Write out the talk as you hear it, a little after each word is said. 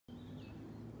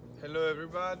Hello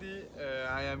everybody,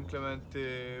 I am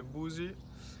G.Busi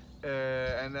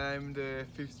and I'm the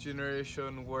fifth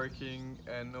generation working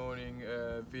and owning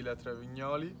Villa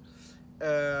Travignoli.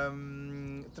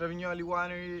 Travignoli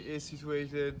Winery is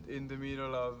situated in the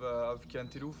middle of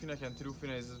Chianti Rùfina. Chianti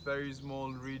Rùfina is a very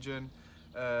small region,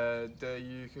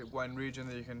 wine region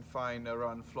that you can find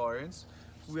around Florence.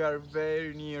 We are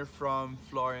very near from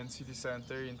Florence city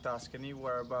center in Tuscany.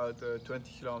 We're about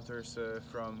 20 kilometers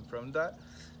from that.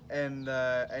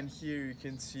 And here you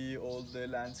can see all the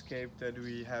landscape that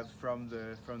we have from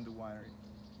the winery.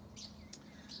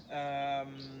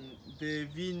 The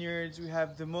vineyards we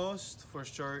have the most for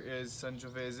sure is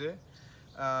Sangiovese,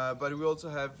 but we also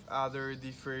have other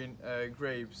different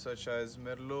grapes such as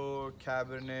Merlot,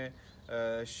 Cabernet,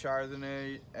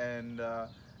 Chardonnay,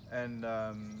 and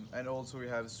also we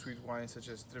have sweet wines such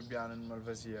as Trebbiano and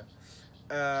Malvasia.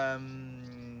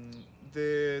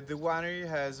 The winery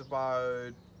has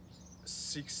about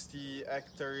 60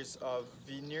 hectares of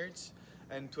vineyards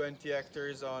and 20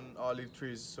 hectares on olive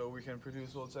trees, so we can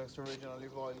produce also extra virgin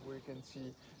olive oil, where you can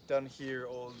see down here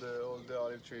all the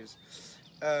olive trees.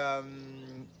 The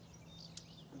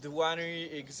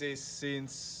winery exists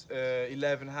since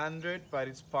 1100, but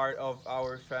it's part of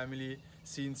our family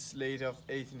since late of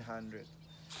 1800.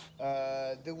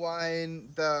 The wine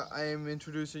that I am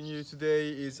introducing you today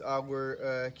is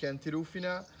our Chianti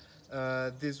Rùfina.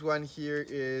 This one here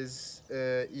is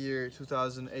year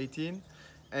 2018,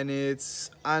 and it's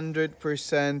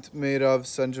 100% made of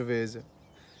Sangiovese.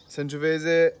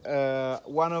 Sangiovese,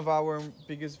 one of our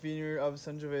biggest vineyard of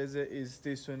Sangiovese is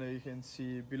this one that you can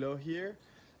see below here,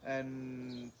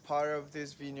 and part of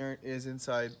this vineyard is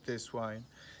inside this wine.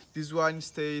 This wine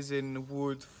stays in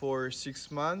wood for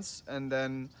 6 months, and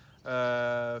then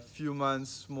a few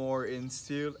months more in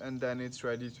still, and then it's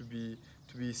ready to be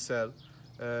sold.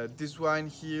 This wine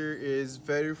here is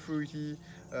very fruity,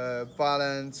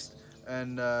 balanced,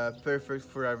 and perfect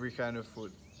for every kind of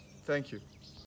food. Thank you.